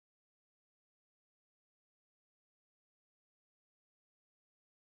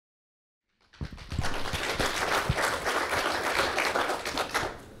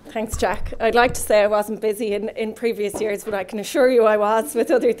Thanks, Jack. I'd like to say I wasn't busy in previous years, but I can assure you I was with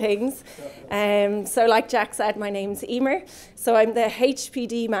other things. So like Jack said, my name's Emer. So I'm the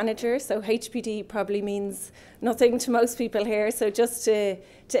HPD manager. So HPD probably means nothing to most people here. So just to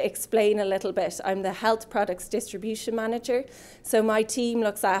explain a little bit, I'm the Health Products Distribution Manager. So my team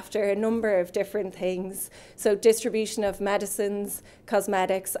looks after a number of different things. So distribution of medicines,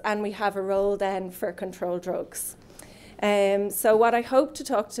 cosmetics, and we have a role then for controlled drugs. So what I hope to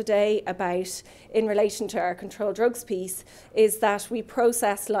talk today about in relation to our controlled drugs piece is that we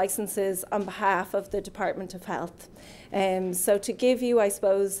process licenses on behalf of the Department of Health. So to give you, I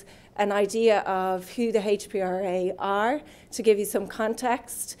suppose, an idea of who the HPRA are, to give you some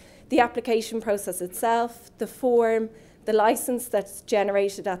context, the application process itself, the form, the license that's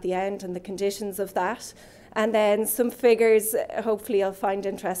generated at the end and the conditions of that, and then some figures, hopefully you'll find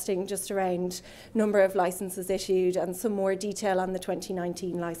interesting, just around number of licenses issued and some more detail on the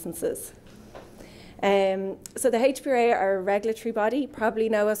 2019 licenses. So the HPRA are a regulatory body, probably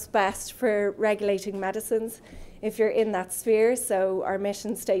know us best for regulating medicines if you're in that sphere, so our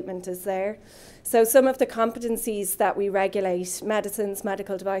mission statement is there. So some of the competencies that we regulate: medicines,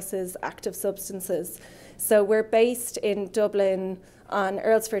 medical devices, active substances. So we're based in Dublin on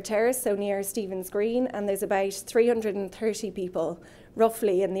Earlsford Terrace, so near Stephen's Green, and there's about 330 people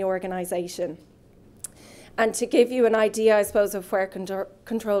roughly in the organisation. And to give you an idea, I suppose, of where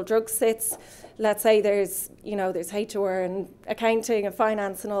controlled drugs sits, let's say there's HR and accounting and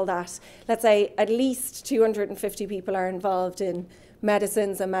finance and all that. Let's say at least 250 people are involved in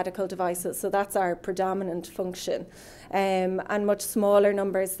medicines and medical devices, so that's our predominant function. And much smaller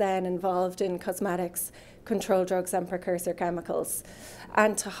numbers then involved in cosmetics, controlled drugs and precursor chemicals.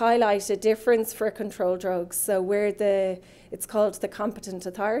 And to highlight a difference for controlled drugs, so it's called the competent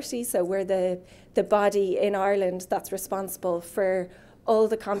authority, so we're the body in Ireland that's responsible for all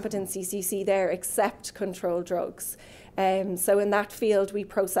the competencies you see there except controlled drugs. So in that field, we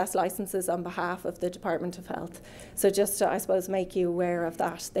process licenses on behalf of the Department of Health. So just to, I suppose, make you aware of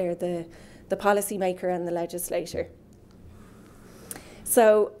that, they're the policy maker and the legislator.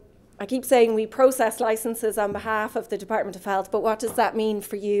 So I keep saying we process licenses on behalf of the Department of Health, but what does that mean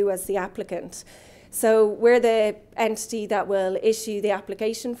for you as the applicant? So we're the entity that will issue the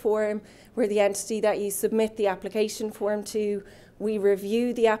application form. We're the entity that you submit the application form to. We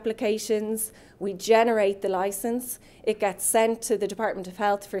review the applications. We generate the license. It gets sent to the Department of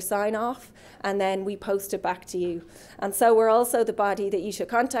Health for sign-off, and then we post it back to you. And so we're also the body that you should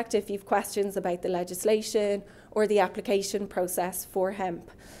contact if you've questions about the legislation or the application process for hemp.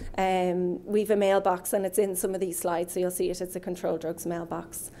 We've a mailbox, and it's in some of these slides, so you'll see it. It's a controlled drugs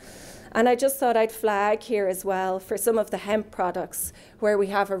mailbox. And I just thought I'd flag here as well for some of the hemp products where we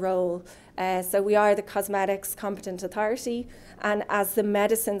have a role. So we are the Cosmetics Competent Authority, and as the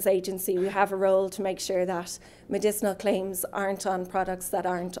Medicines Agency, we have a role to make sure that medicinal claims aren't on products that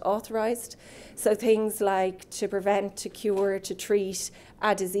aren't authorised. So things like to prevent, to cure, to treat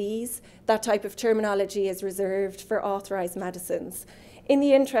a disease, that type of terminology is reserved for authorised medicines, in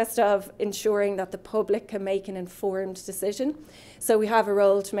the interest of ensuring that the public can make an informed decision. So we have a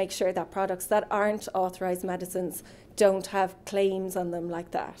role to make sure that products that aren't authorised medicines don't have claims on them like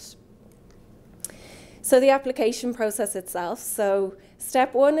that. So the application process itself. So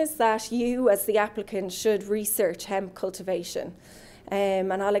step one is that you as the applicant should research hemp cultivation.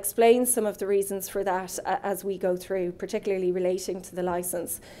 And I'll explain some of the reasons for that as we go through, particularly relating to the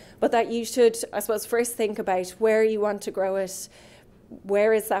licence. But that you should, I suppose, first think about where you want to grow it,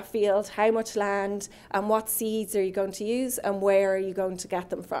 where is that field, how much land, and what seeds are you going to use, and where are you going to get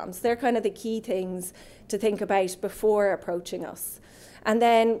them from. So they're kind of the key things to think about before approaching us. And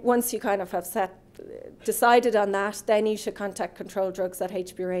then once you kind of have decided on that, then you should contact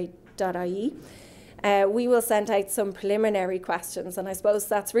controlleddrugs@hpra.ie. We will send out some preliminary questions, and I suppose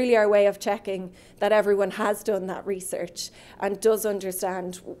that's really our way of checking that everyone has done that research and does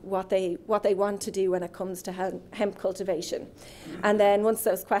understand what they want to do when it comes to hemp cultivation. And then once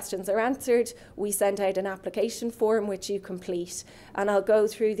those questions are answered, we send out an application form which you complete. And I'll go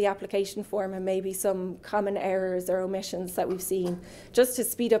through the application form and maybe some common errors or omissions that we've seen, just to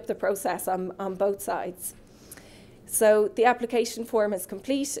speed up the process on both sides. So the application form is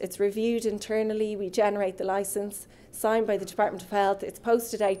complete, it's reviewed internally, we generate the licence, signed by the Department of Health, it's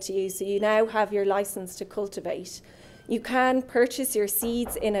posted out to you, so you now have your licence to cultivate. You can purchase your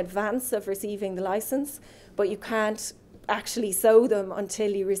seeds in advance of receiving the licence, but you can't actually sow them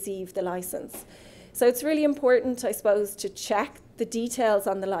until you receive the licence. So it's really important, I suppose, to check the details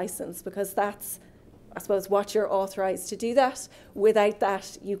on the licence, because that's I suppose, what you're authorised to do that. Without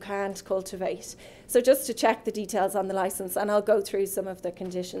that, you can't cultivate. So just to check the details on the licence, and I'll go through some of the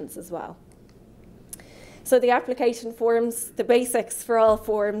conditions as well. So the application forms, the basics for all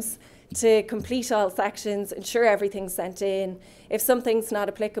forms: to complete all sections, ensure everything's sent in. If something's not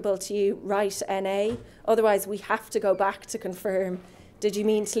applicable to you, write NA. Otherwise, we have to go back to confirm, did you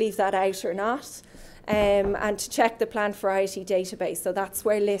mean to leave that out or not? And to check the plant variety database. So that's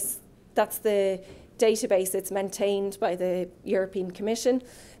where that's the database. It's maintained by the European Commission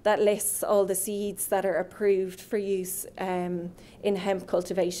that lists all the seeds that are approved for use in hemp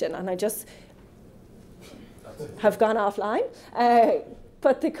cultivation. And I just have gone offline.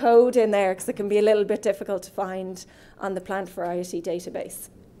 Put the code in there because it can be a little bit difficult to find on the plant variety database.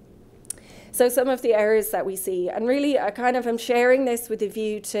 So some of the errors that we see, and really I kind of am sharing this with a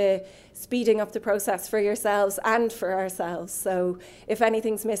view to speeding up the process for yourselves and for ourselves. So if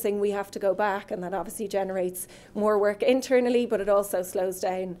anything's missing, we have to go back, and that obviously generates more work internally, but it also slows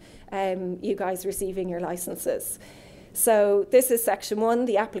down you guys receiving your licenses. So this is section 1,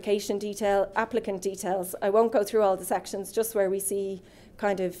 the applicant details. I won't go through all the sections, just where we see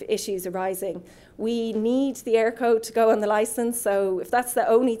kind of issues arising. We need the air code to go on the license, so if that's the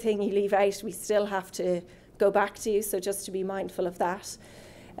only thing you leave out, we still have to go back to you, so just to be mindful of that.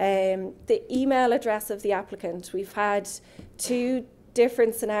 The email address of the applicant, we've had 2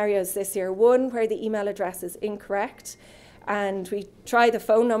 different scenarios this year. One where the email address is incorrect, and we try the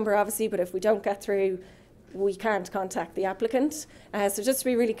phone number obviously, but if we don't get through, we can't contact the applicant. So just to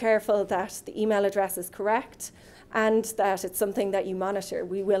be really careful that the email address is correct and that it's something that you monitor.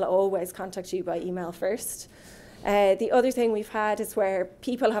 We will always contact you by email first. The other thing we've had is where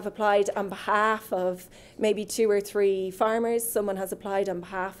people have applied on behalf of maybe 2 or 3 farmers. Someone has applied on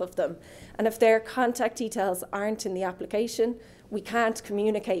behalf of them. And if their contact details aren't in the application, we can't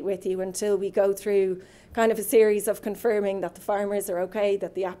communicate with you until we go through kind of a series of confirming that the farmers are okay,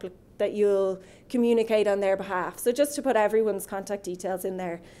 that you'll communicate on their behalf. So just to put everyone's contact details in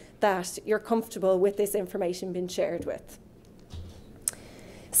there, that you're comfortable with this information being shared with.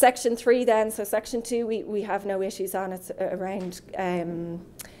 Section 3 then, so section 2, we have no issues on it around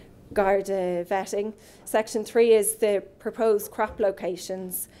Garda vetting. Section 3 is the proposed crop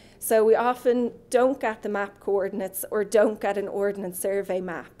locations. So we often don't get the map coordinates or don't get an ordnance survey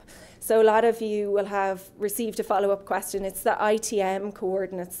map. So a lot of you will have received a follow-up question. It's the ITM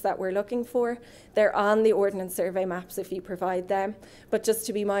coordinates that we're looking for. They're on the ordnance survey maps if you provide them. But just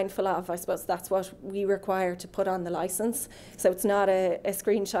to be mindful of, I suppose that's what we require to put on the license. So it's not a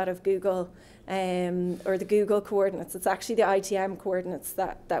screenshot of Google or the Google coordinates. It's actually the ITM coordinates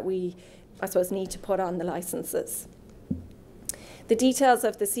that we, I suppose, need to put on the licenses. The details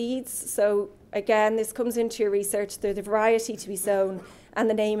of the seeds. So again, this comes into your research. They're the variety to be sown and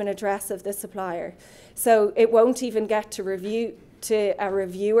the name and address of the supplier. So it won't even get to a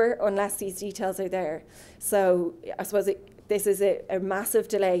reviewer unless these details are there. So I suppose this is a massive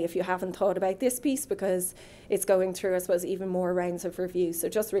delay if you haven't thought about this piece, because it's going through, I suppose, even more rounds of review. So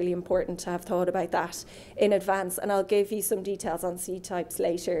just really important to have thought about that in advance. And I'll give you some details on seed types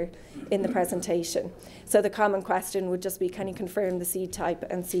later in the presentation. So the common question would just be, can you confirm the seed type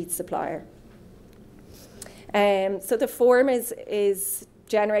and seed supplier? So the form is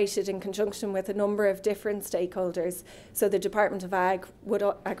generated in conjunction with a number of different stakeholders. So the Department of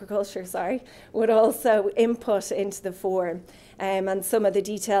Agriculture would also input into the form. And some of the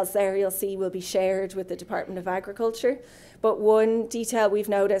details there you'll see will be shared with the Department of Agriculture. But one detail we've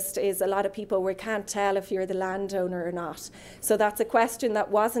noticed is a lot of people can't tell if you're the landowner or not. So that's a question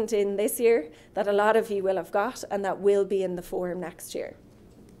that wasn't in this year, that a lot of you will have got, and that will be in the form next year.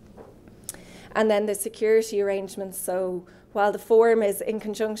 And then the security arrangements. So while the form is in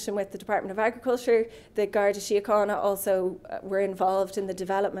conjunction with the Department of Agriculture, the Garda Síochána also were involved in the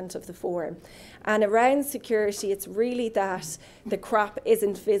development of the form. And around security, it's really that the crop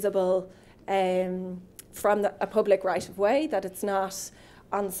isn't visible from a public right-of-way, that it's not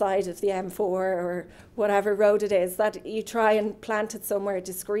on the side of the M4 or whatever road it is, that you try and plant it somewhere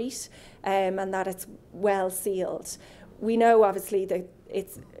discreet and that it's well sealed. We know obviously that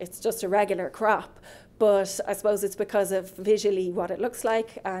it's just a regular crop, but I suppose it's because of visually what it looks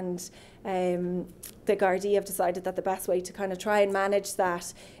like, and the Gardaí have decided that the best way to kind of try and manage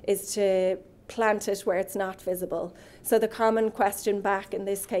that is to plant it where it's not visible. So the common question back in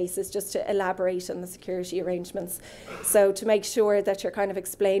this case is just to elaborate on the security arrangements. So to make sure that you're kind of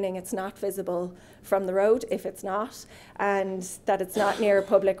explaining it's not visible from the road, if it's not, and that it's not near a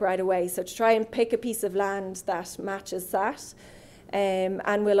public right of way. So to try and pick a piece of land that matches that.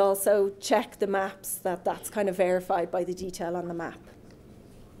 And we'll also check the maps that that's kind of verified by the detail on the map.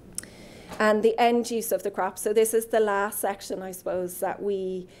 and the end use of the crop. So this is the last section, I suppose, that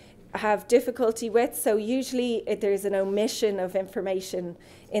we have difficulty with. So usually there's an omission of information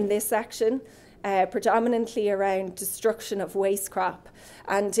in this section, predominantly around destruction of waste crop.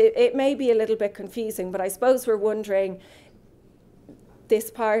 And it may be a little bit confusing, but I suppose we're wondering, this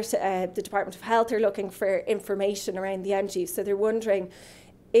part, the Department of Health are looking for information around the end use. So they're wondering,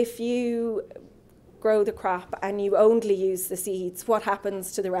 if you grow the crop and you only use the seeds, what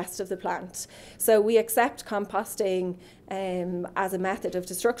happens to the rest of the plant? So we accept composting as a method of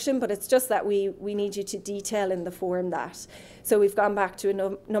destruction, but it's just that we need you to detail in the form that. So we've gone back to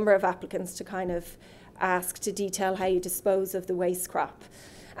a number of applicants to kind of ask to detail how you dispose of the waste crop.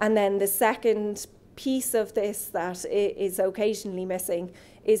 And then the second piece of this that is occasionally missing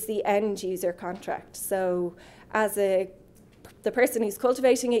is the end user contract. So as the person who's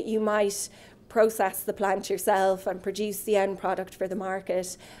cultivating it, you might process the plant yourself and produce the end product for the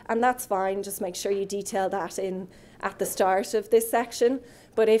market, and that's fine. Just make sure you detail that in at the start of this section.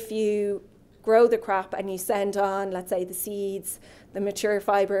 But if you grow the crop and you send on, let's say, the seeds, the mature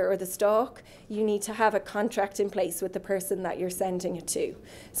fibre or the stalk, you need to have a contract in place with the person that you're sending it to.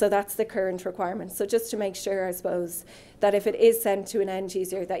 So that's the current requirement. So just to make sure, I suppose, that if it is sent to an end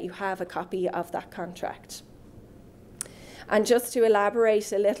user, that you have a copy of that contract. And just to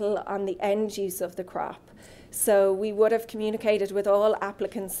elaborate a little on the end use of the crop. So we would have communicated with all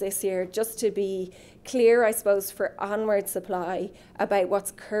applicants this year just to be clear, I suppose, for onward supply about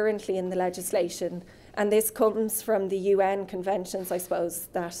what's currently in the legislation. And this comes from the UN conventions, I suppose,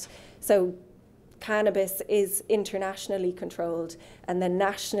 that so cannabis is internationally controlled, and then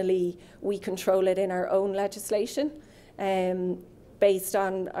nationally we control it in our own legislation based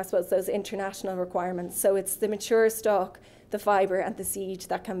on, I suppose, those international requirements. So it's the mature stalk, the fibre and the seed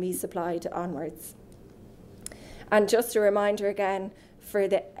that can be supplied onwards. And just a reminder again, for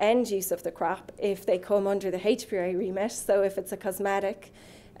the end use of the crop, if they come under the HPRA remit, so if it's a cosmetic,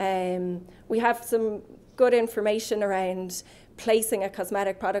 we have some good information around placing a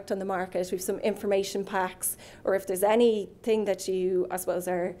cosmetic product on the market. We have some information packs, or if there's anything that you, I suppose,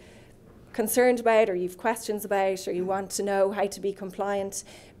 are concerned about, or you've questions about, or you want to know how to be compliant,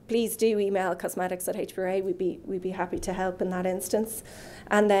 please do email cosmetics@HPRA. We'd be happy to help in that instance.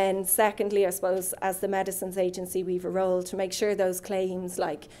 And then secondly, I suppose, as the Medicines Agency, we've a role to make sure those claims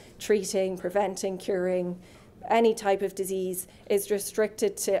like treating, preventing, curing any type of disease is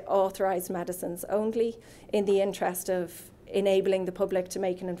restricted to authorised medicines only, in the interest of enabling the public to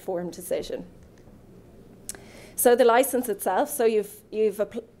make an informed decision. So the licence itself, so you've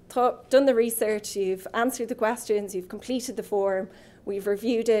done the research, you've answered the questions, you've completed the form, we've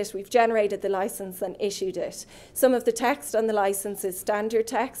reviewed it, we've generated the licence and issued it. Some of the text on the licence is standard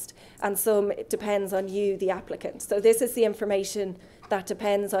text, and some it depends on you, the applicant. So this is the information that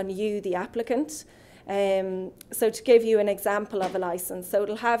depends on you, the applicant. So to give you an example of a licence, so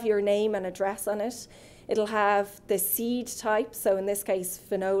it'll have your name and address on it. It'll have the seed type, so in this case,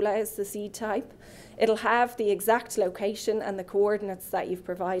 Finola is the seed type. It'll have the exact location and the coordinates that you've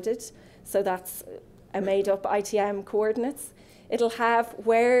provided. So that's a made-up ITM coordinates. It'll have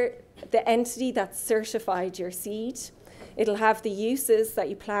where the entity that certified your seed. It'll have the uses that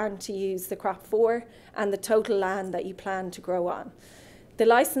you plan to use the crop for and the total land that you plan to grow on. The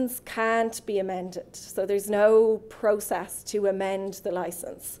licence can't be amended, so there's no process to amend the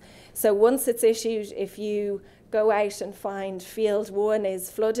licence. So once it's issued, if you go out and find field 1 is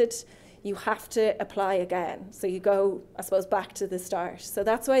flooded, you have to apply again. So you go, I suppose, back to the start. So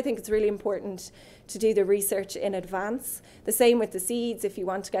that's why I think it's really important to do the research in advance. The same with the seeds. If you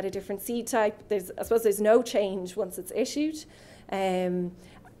want to get a different seed type, I suppose there's no change once it's issued.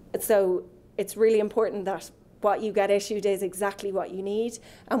 So it's really important that what you get issued is exactly what you need.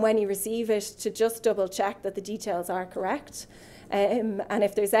 And when you receive it, to just double check that the details are correct. And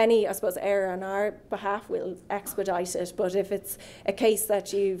if there's any, I suppose, error on our behalf, we'll expedite it. But if it's a case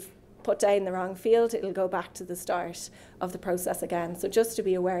that you've put down the wrong field, it'll go back to the start of the process again. So just to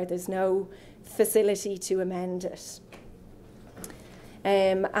be aware, there's no facility to amend it.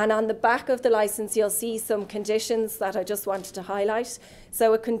 And on the back of the licence, you'll see some conditions that I just wanted to highlight.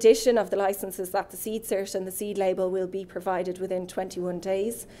 So a condition of the licence is that the seed cert and the seed label will be provided within 21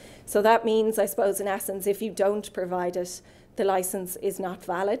 days. So that means, I suppose, in essence, if you don't provide it, the licence is not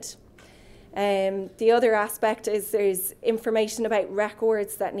valid. The other aspect is there's information about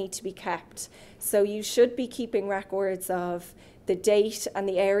records that need to be kept. So you should be keeping records of the date and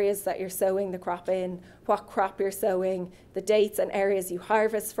the areas that you're sowing the crop in, what crop you're sowing, the dates and areas you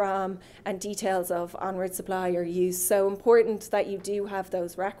harvest from, and details of onward supply or use. So important that you do have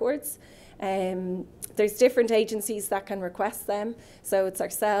those records. There's different agencies that can request them. So it's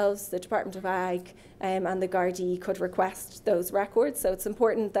ourselves, the Department of Ag, and the Gardaí could request those records. So it's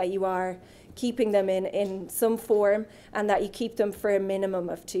important that you are keeping them in some form and that you keep them for a minimum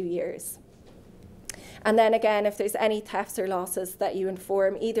of 2 years. And then again, if there's any thefts or losses, that you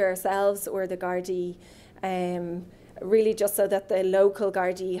inform either ourselves or the Gardaí, really just so that the local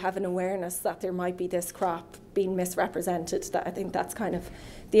Gardaí have an awareness that there might be this crop being misrepresented. That I think that's kind of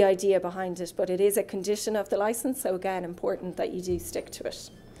the idea behind it, but it is a condition of the licence, so again, important that you do stick to it.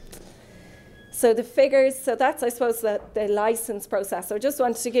 So the figures, so that's, I suppose, the licence process. So I just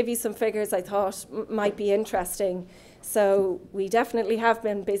wanted to give you some figures I thought might be interesting. So we definitely have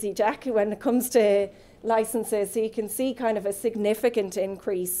been busy, Jack, when it comes to licences. So you can see kind of a significant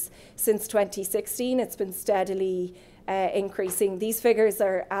increase since 2016. It's been steadily increasing. These figures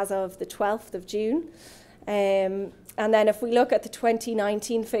are as of the 12th of June. And then if we look at the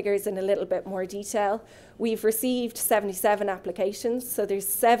 2019 figures in a little bit more detail, we've received 77 applications. So there's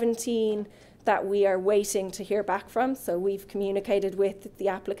 17 that we are waiting to hear back from. So we've communicated with the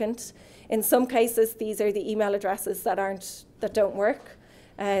applicant. In some cases, these are the email addresses that don't work.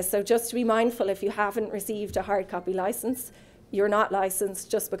 So just to be mindful, if you haven't received a hard copy licence, you're not licensed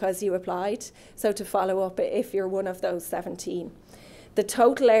just because you applied. So to follow up if you're one of those 17. The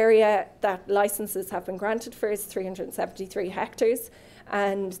total area that licences have been granted for is 373 hectares,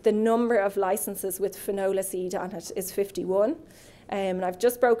 and the number of licences with finola seed on it is 51. And I've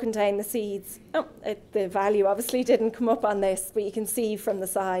just broken down the seeds. The value obviously didn't come up on this, but you can see from the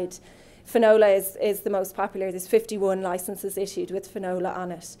side, finola is the most popular. There's 51 licences issued with finola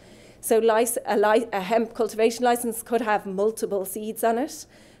on it. So a hemp cultivation licence could have multiple seeds on it,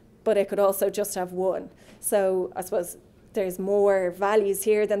 but it could also just have one. So I suppose there's more values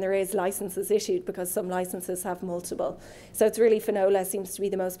here than there is licences issued because some licences have multiple. So it's really finola seems to be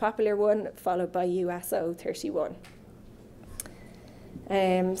the most popular one, followed by USO 31.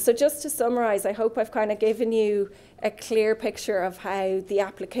 So just to summarise, I hope I've kind of given you a clear picture of how the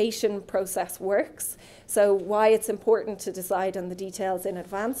application process works. So why it's important to decide on the details in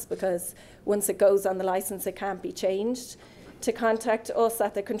advance, because once it goes on the licence, it can't be changed. To contact us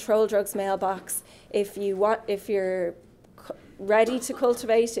at the Controlled Drugs mailbox if you're ready to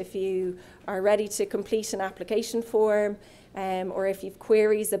cultivate, if you are ready to complete an application form, or if you've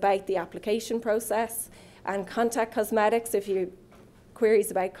queries about the application process. And contact cosmetics if you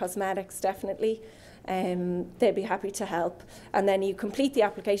queries about cosmetics, definitely. They'd be happy to help. And then you complete the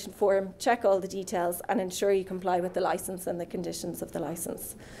application form, check all the details, and ensure you comply with the licence and the conditions of the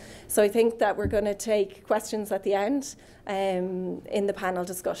licence. So I think that we're going to take questions at the end in the panel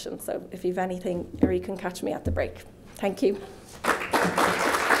discussion. So if you've anything, or you can catch me at the break. Thank you.